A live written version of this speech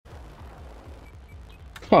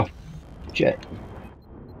Huh. Jet.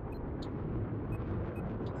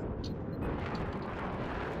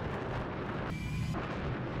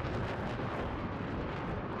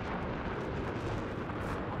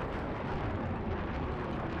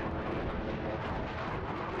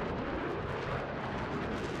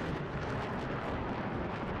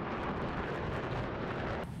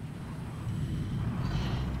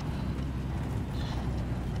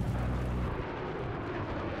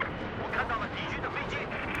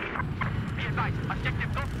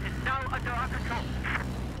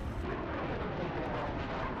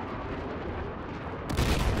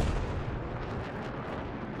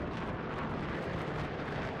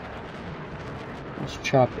 This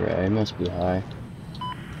chopper, it must be high.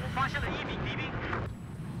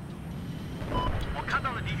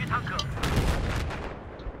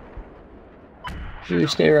 You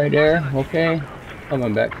stay right there, okay?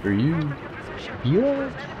 Coming back for you.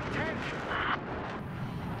 Yeah.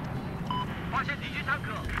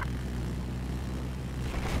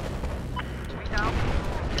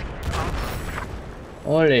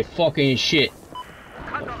 Holy fucking shit.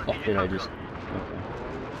 What the fuck did I just...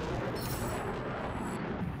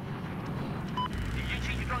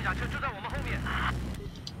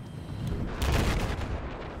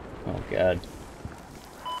 Okay. Oh god.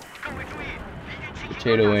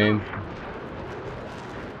 Potato aim.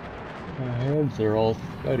 My hands are all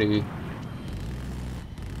sweaty.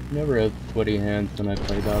 Never have sweaty hands when I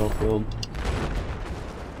play Battlefield.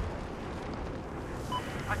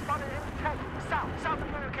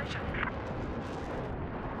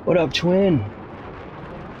 What up, twin?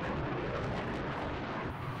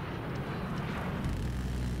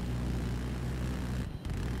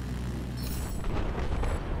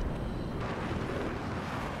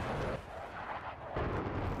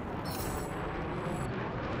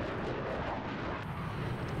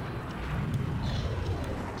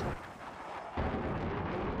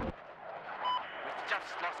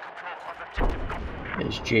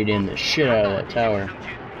 It's JDAM the shit out of that tower.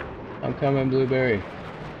 I'm coming, Blueberry.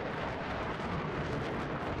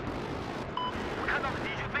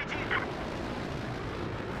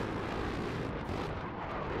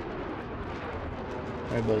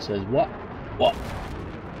 Everybody says, what? What?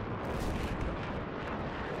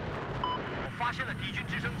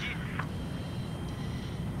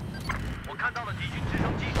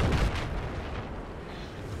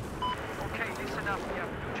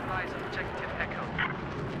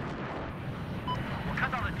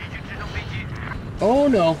 Oh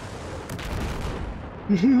no.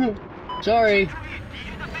 Sorry.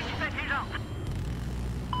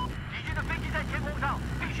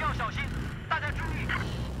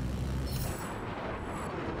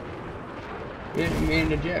 Didn't mean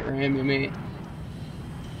to jet ram you, mate.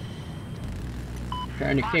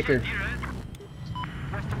 Trying to kick her.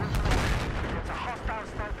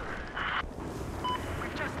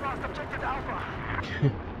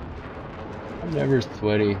 I'm never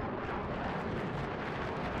sweaty.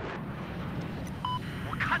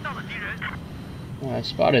 Oh, I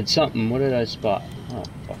spotted something. What did I spot? Oh,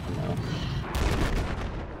 fucking hell.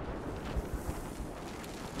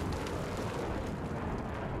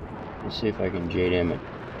 Let's see if I can JDAM it.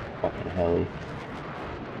 Fucking heli.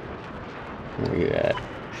 Where are you at?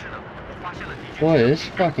 Boy, this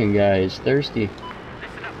fucking guy is thirsty.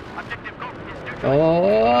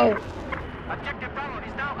 Oh!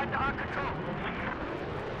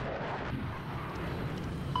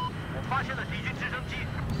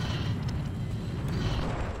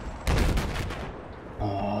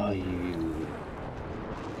 Oh, you.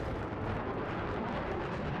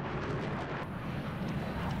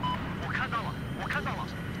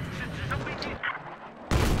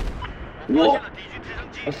 What?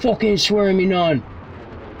 I fucking swear me none.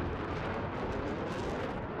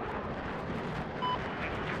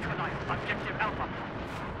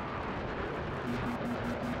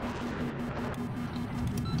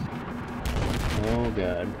 Oh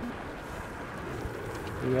god.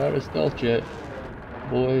 We got a stealth jet,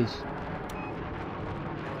 boys.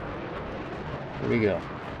 Here we go.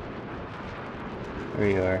 There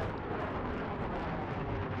you are.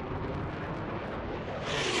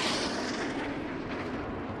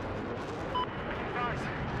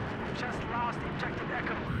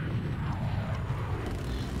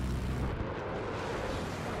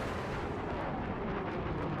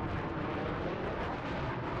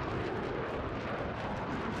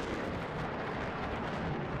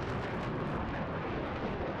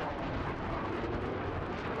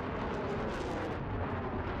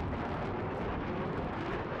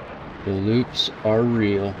 The loops are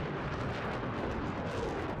real.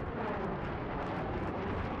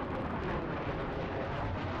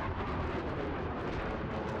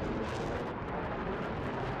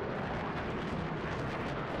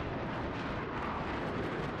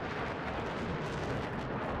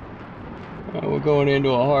 going into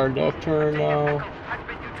a hard left turn now.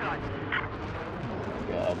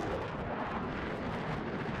 God.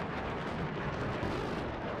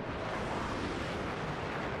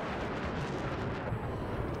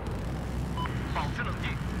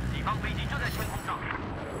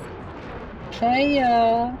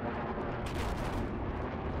 Hiya.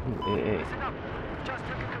 Hey.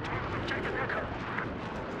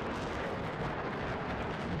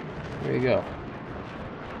 There you go.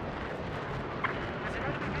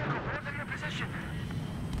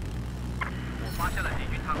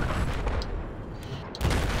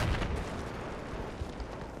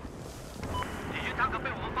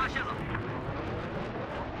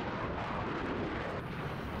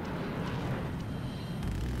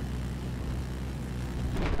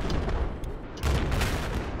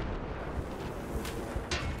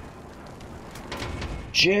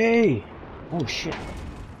 Jay! Oh shit.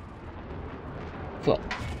 Fuck.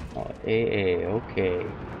 Oh, AA, okay.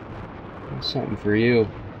 That's something for you.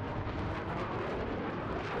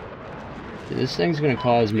 Dude, this thing's gonna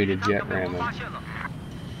cause me to JRAM him.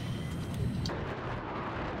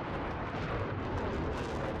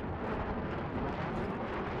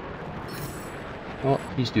 Oh,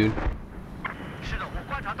 he's dude.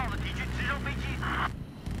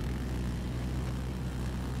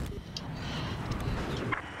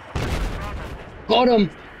 Got him!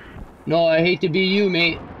 No, I hate to be you,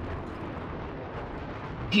 mate.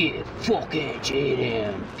 Get fucking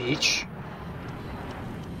JDAM, bitch.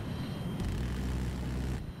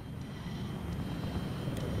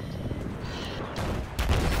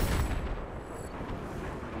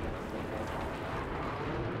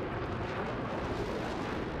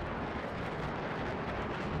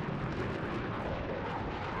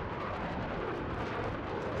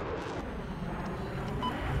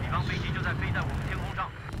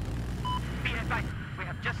 We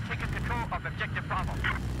have just taken control of objective Bravo.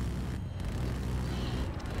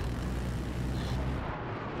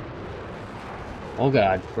 Oh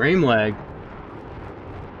god, frame lag.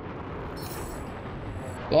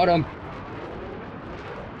 Got him.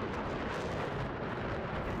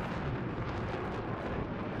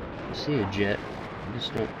 I see a jet. I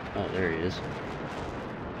just don't. Oh, there he is.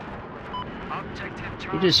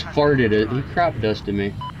 He just farted it. He crop dusted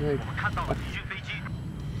me. Like,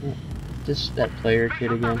 just that player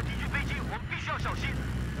kid again.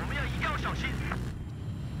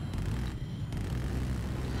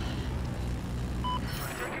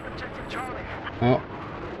 Oh,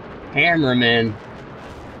 cameraman.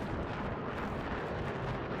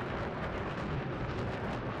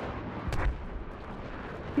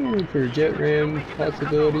 For JRAM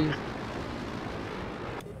possibilities.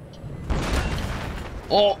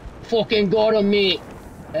 Oh, fucking got him, mate.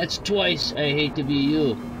 That's twice. I hate to be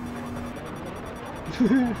you.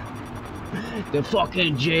 The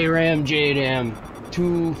fucking JRAM JDAM.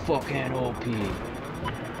 Too fucking OP.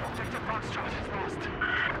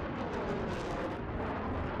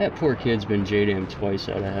 That poor kid's been JDAM twice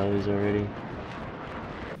out of hellies already.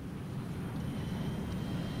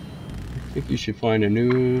 I think you should find a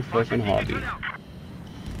new fucking hobby.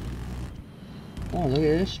 Oh, look at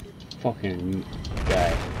this fucking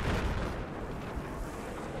guy.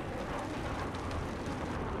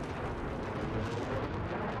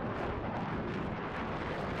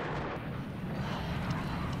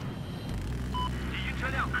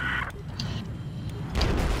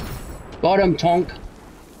 Got him, Tonk.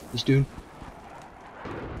 This dude.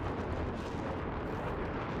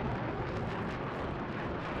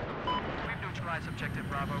 We've neutralized objective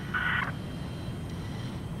Bravo.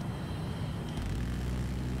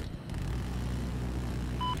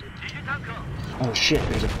 Oh shit,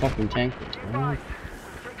 there's a fucking tank. Oh.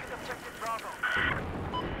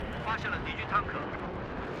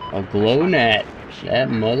 A glow net. That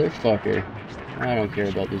motherfucker. I don't care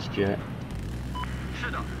about this jet.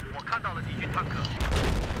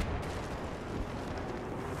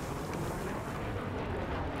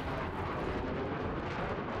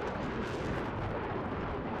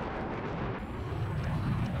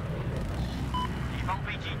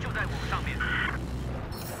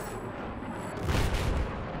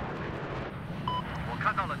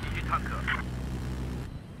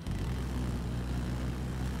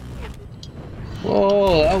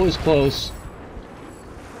 Whoa, that was close.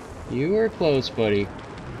 You were close, buddy.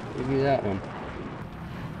 Give me that one.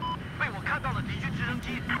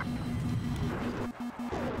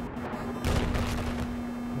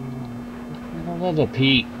 I love a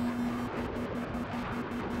peek.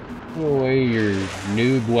 Put away your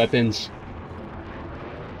noob weapons.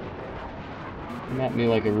 Come at me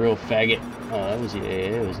like a real faggot. Oh, that was the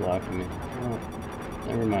AA. It was locking me. Oh,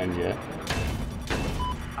 never mind yet.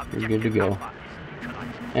 You're good to go.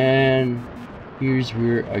 And here's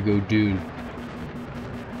where I go dune.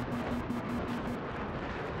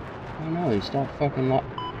 Oh no, they stopped fucking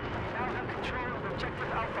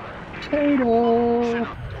Potato!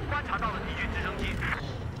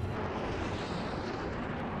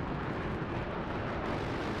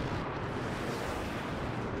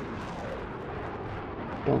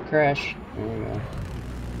 Don't crash. There we go.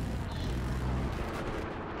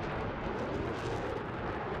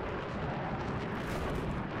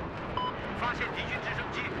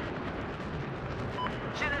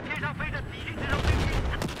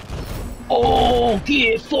 Oh,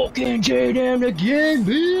 get fucking JDAM again,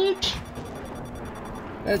 bitch!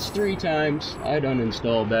 That's 3 times. I'd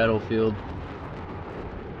uninstall Battlefield.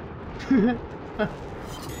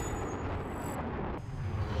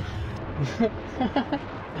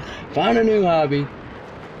 Found a new hobby.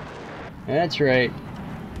 That's right.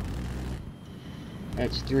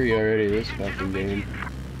 That's 3 already, this fucking game.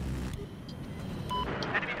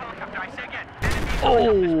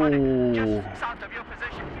 Oh!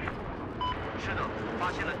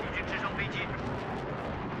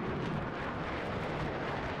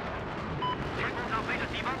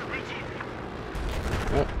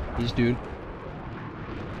 Oh, he's dude.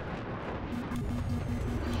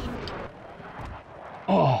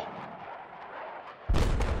 Oh!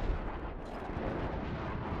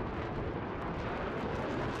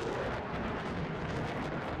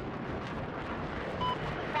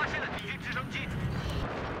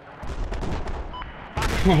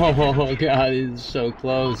 Oh god, he's so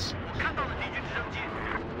close.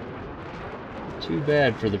 Too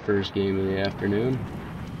bad for the first game of the afternoon.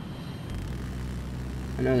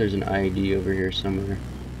 I know there's an ID over here somewhere.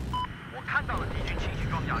 I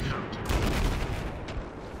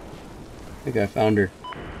think I found her.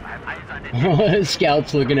 Oh,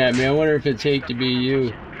 Scout's looking at me. I wonder if it's hate to be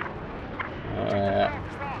you.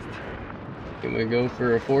 Can we go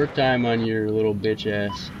for a 4th time on your little bitch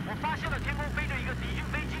ass?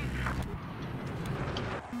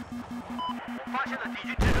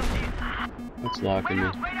 What's locking me?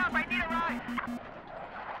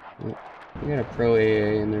 Oh, we got a pro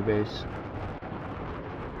AA in their base.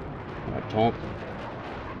 Tomp.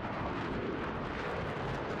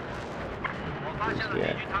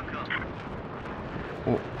 Yeah.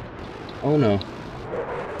 Oh. Oh no.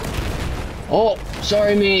 Oh,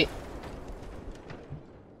 sorry, mate.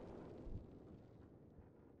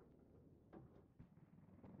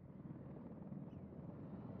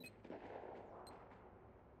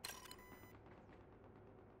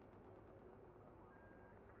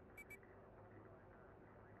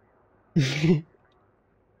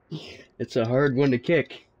 It's a hard one to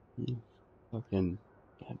kick. Fucking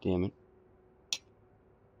god damn it.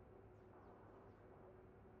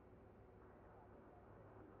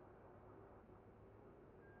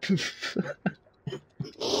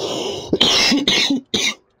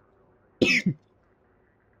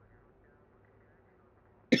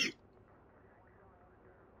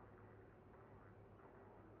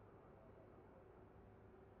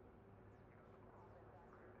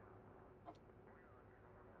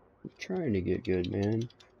 I'm trying to get good, man.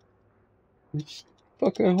 It's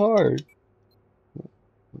fucking hard.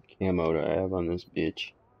 What camo do I have on this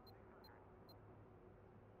bitch?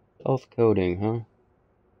 Stealth coating, huh?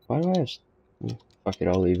 Why do I have... Oh, fuck it,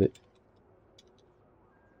 I'll leave it.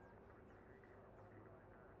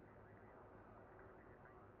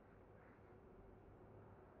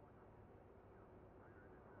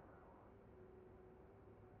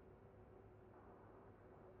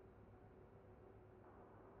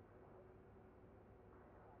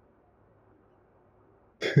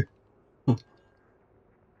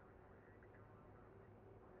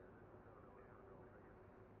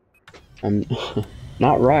 I'm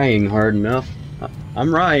not rying hard enough.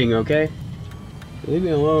 I'm rying, okay? Leave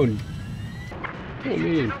me alone. What do you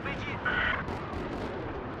mean?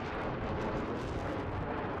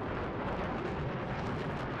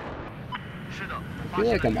 I feel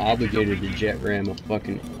like I'm obligated to JRAM a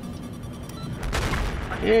fucking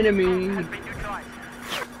enemy.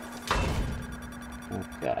 Oh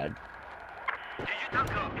god.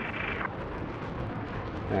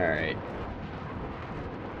 Alright.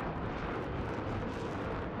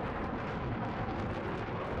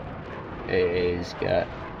 AA's got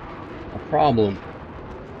a problem.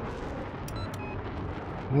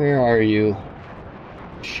 Where are you,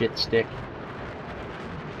 shit stick?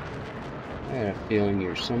 I got a feeling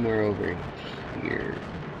you're somewhere over here.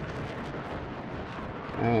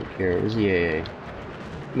 I don't care. Where's the AA?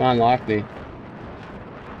 Come on, lock me.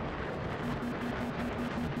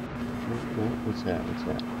 What's that? What's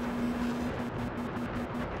that?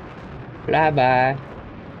 Bye bye.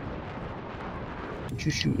 What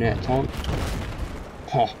you shooting at, Tonk?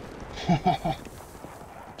 Huh.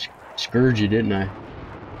 Scourged you, didn't I?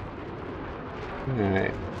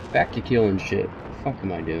 Alright. Back to killing shit. What the fuck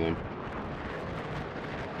am I doing?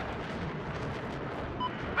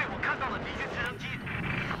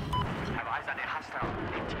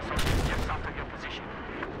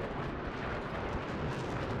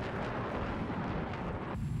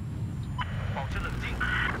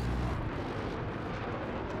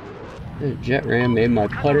 The JRAM made my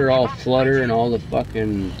putter all flutter and all the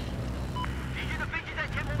fucking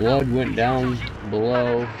blood went down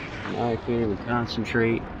below. Now I can't even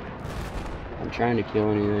concentrate on trying to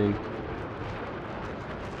kill anything.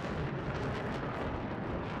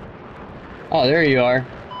 Oh, there you are.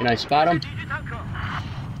 Can I spot him?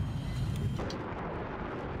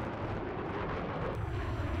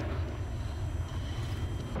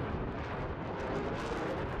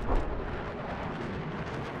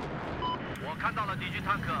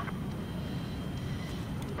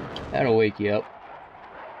 That'll wake you up.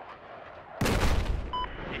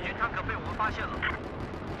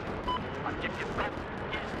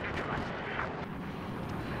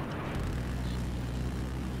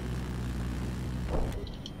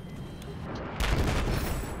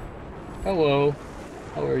 Hello.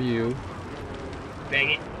 How are you?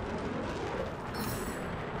 Bang it.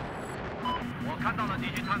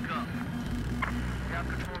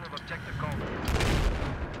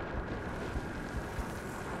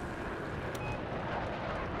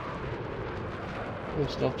 Oh,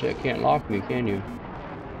 stealth jet can't lock me, can you?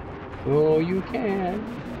 Oh, you can.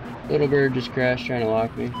 Little bird just crashed trying to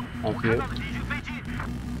lock me. How cute.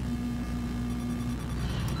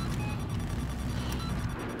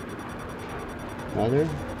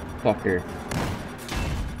 Motherfucker.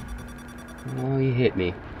 Oh, you hit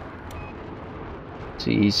me.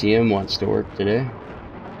 See, ECM wants to work today.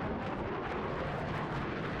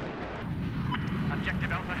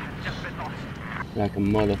 Like a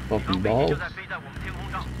motherfucking ball.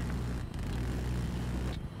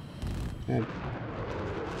 God,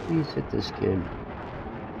 please hit this kid.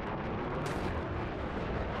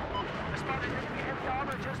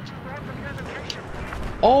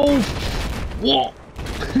 Oh! Whoa!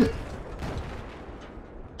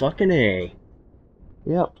 Fucking A.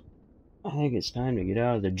 Yep. I think it's time to get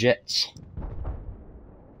out of the jets.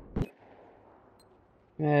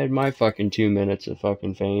 I had my fucking 2 minutes of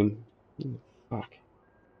fucking fame. Fuck.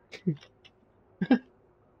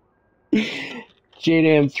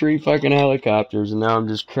 JDAM 3 fucking helicopters, and now I'm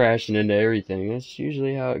just crashing into everything. That's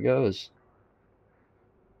usually how it goes.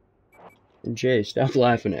 And Jay, stop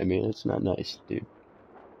laughing at me. That's not nice, dude.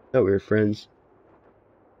 Thought we were friends.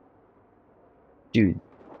 Dude.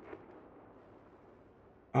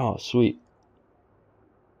 Oh, sweet.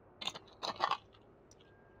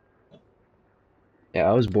 Yeah,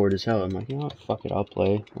 I was bored as hell. I'm like, you know what? Fuck it, I'll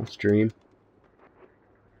play. I'll stream.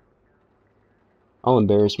 I'll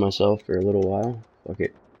embarrass myself for a little while. Fuck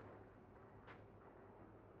it.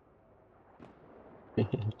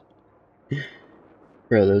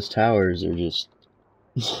 Bro, those towers are just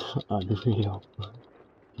unreal.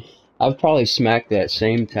 I've probably smacked that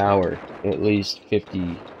same tower at least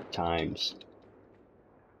 50 times.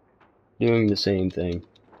 Doing the same thing.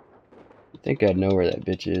 I think I'd know where that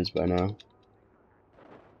bitch is by now.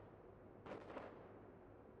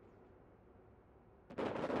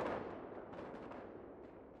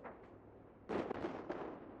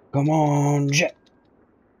 Come on, jet!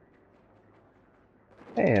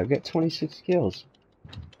 Hey, I've got 26 kills.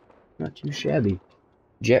 Not too shabby.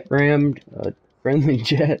 Jet rammed, a friendly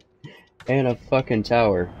jet, and a fucking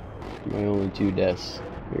tower. My only 2 deaths.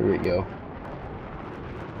 Here we go.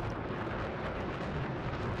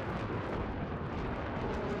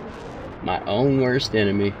 My own worst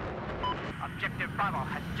enemy.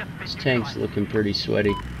 This tank's looking pretty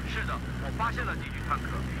sweaty.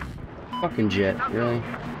 Fucking jet, really?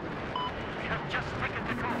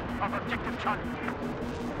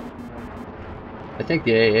 I think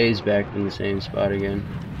the AA's back in the same spot again.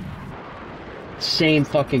 Same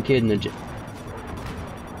fucking kid in the jet.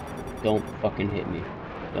 Don't fucking hit me.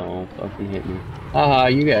 Don't fucking hit me. Haha,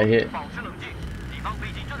 you got hit.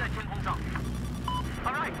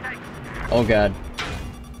 Oh god.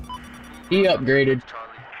 He upgraded.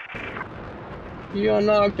 He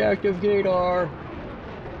unlocked active gator.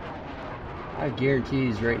 I guarantee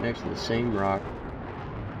he's right next to the same rock.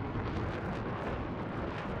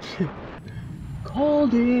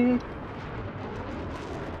 Called it.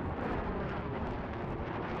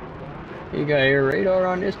 You got air radar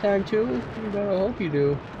on this time too? You better hope you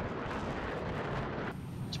do.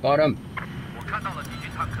 Spot him.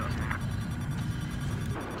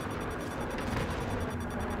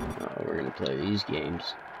 wanna play these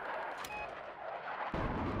games.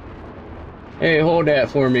 Hey, hold that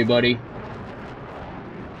for me, buddy.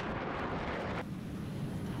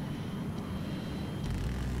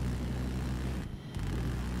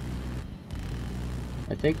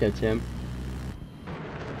 I think that's him.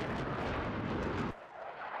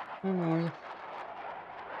 Oh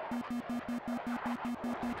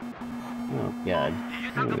God,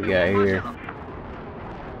 what do we got here?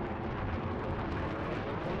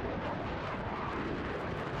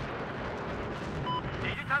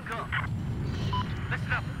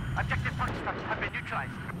 Listen up. Objective constructs have been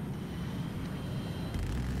neutralized.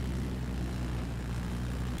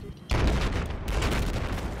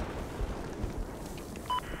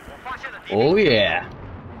 Oh yeah.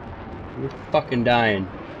 You're fucking dying.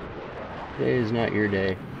 Today is not your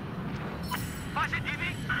day.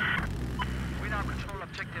 We now control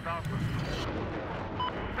objective Alpha.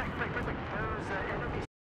 There's enemy.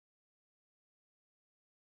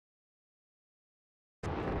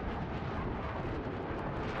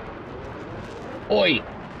 Oi!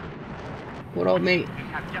 What up, mate? We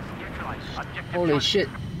have just neutralized objective Holy target. shit.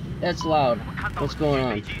 That's loud. What's going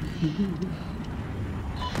on?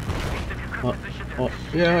 Oh,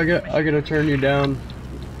 yeah, I gotta turn you down.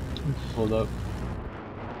 Hold up.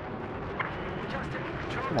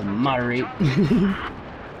 Gotta moderate.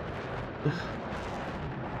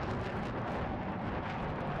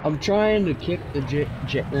 I'm trying to kick the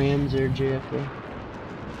JRAMs there, JFK.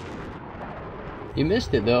 You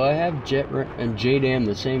missed it though. I have JRAM and JDAM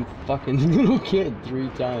the same fucking little kid 3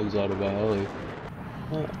 times out of a heli.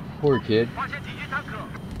 Poor kid.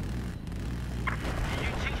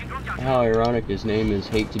 How ironic his name is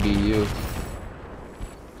Hate to Be You.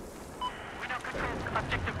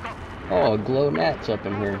 Oh, glow gnats up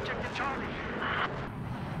in here.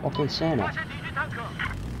 Fucking Santa.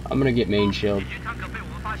 I'm gonna get main shield.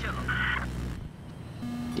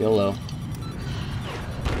 YOLO.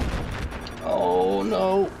 Oh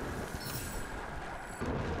no.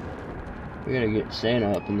 We gotta get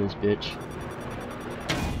Santa up in this bitch.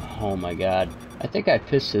 Oh my god. I think I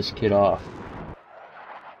pissed this kid off.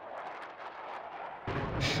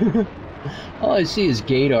 All I see is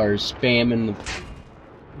Gators spamming the...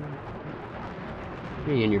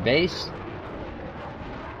 Are you in your base?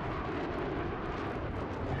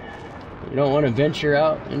 You don't want to venture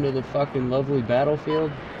out into the fucking lovely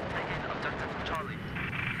battlefield?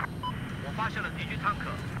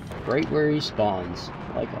 Right where he spawns,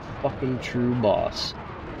 like a fucking true boss.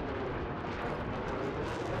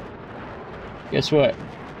 Guess what?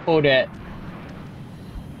 Hold that.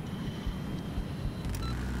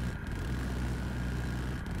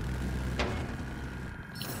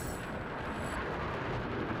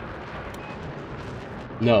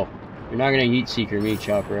 No, you're not gonna heat seeker me,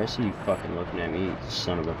 Chopper. I see you fucking looking at me, you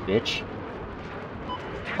son of a bitch.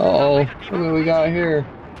 Uh-oh, look what we got here.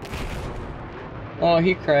 Oh,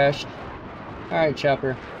 he crashed. Alright,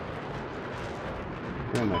 Chopper.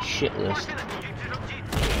 You're on my shit list.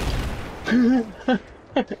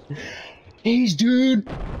 He's dude!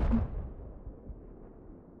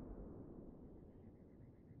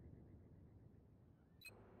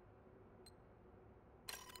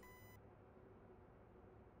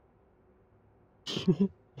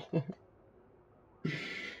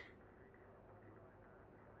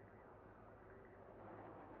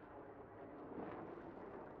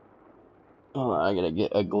 Oh, I gotta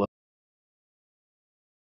get a glove.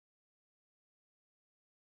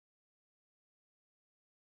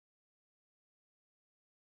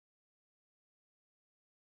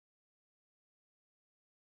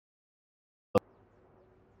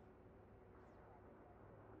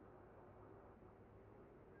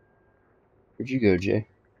 Where'd you go, Jay?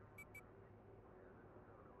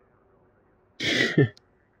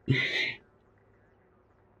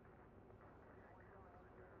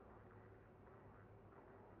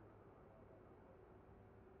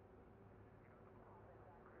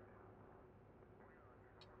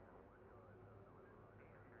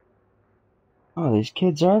 Oh, these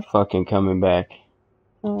kids are fucking coming back.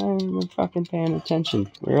 I'm fucking paying attention.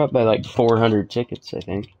 We're up by like 400 tickets, I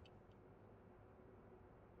think.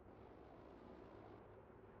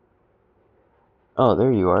 Oh,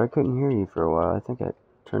 there you are. I couldn't hear you for a while. I think I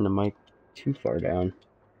turned the mic too far down.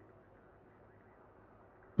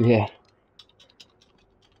 Yeah.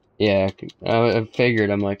 Yeah, I figured.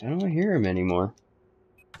 I'm like, I don't hear him anymore.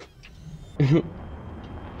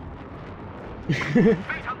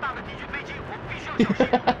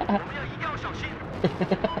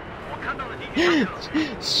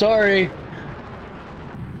 Sorry.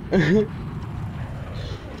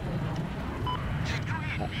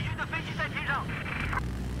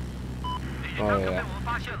 Oh yeah.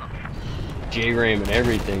 JRAM and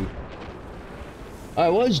everything. I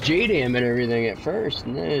was JDAM and everything at first,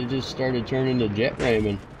 and then it just started turning to JRAM,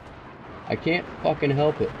 and I can't fucking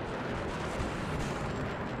help it.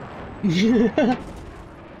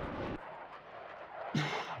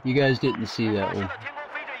 You guys didn't see that one.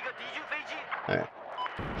 Alright.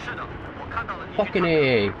 Fucking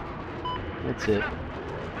AA. That's it.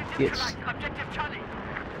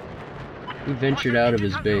 He ventured out of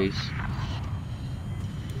his base.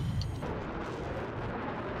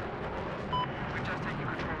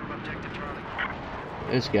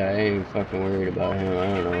 This guy, I ain't fucking worried about him. I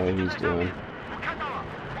don't know what he's doing.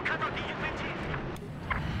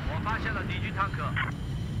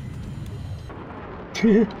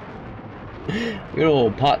 Good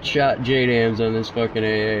old pot shot JDAMs on this fucking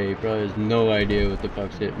AA. He probably has no idea what the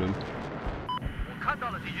fuck's hitting him.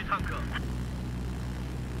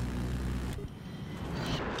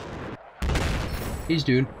 He's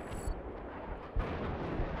dude.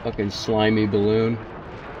 Fucking slimy balloon.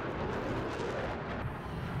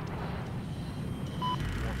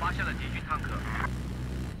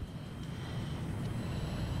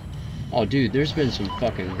 Oh dude, there's been some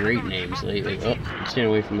fucking great names lately. Oh, I'm staying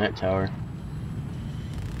away from that tower.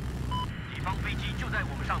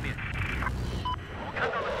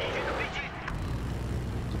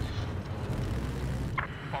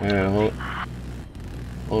 Alright,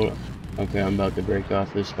 hold up. Okay, I'm about to break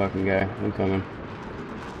off this fucking guy. I'm coming.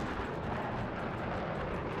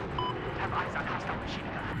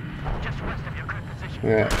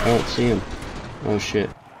 Alright, I don't see him. Oh shit.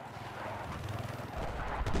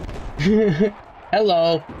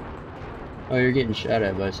 Hello! Oh, you're getting shot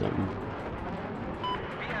at by something.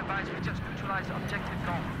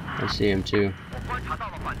 I see him too.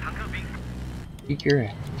 Peek your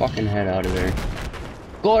fucking head out of there.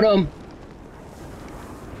 Got him!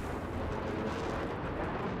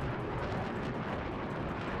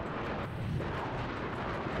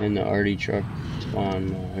 In the arty truck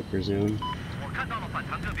spawn, I presume.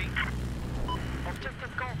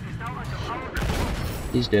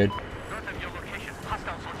 He's dead.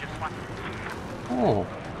 Oh,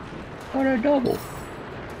 what a double.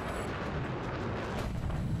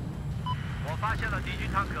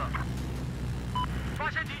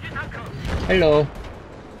 Hello.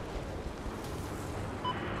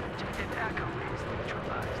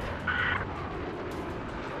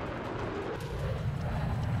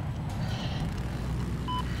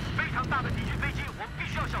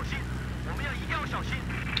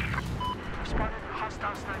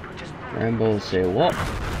 Rambo say what?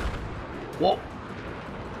 What?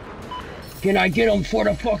 Can I get him before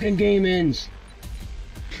the fucking game ends?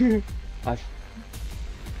 The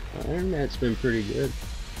internet's been pretty good.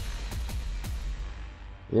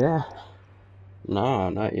 Yeah. Nah,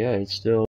 not yet. It's still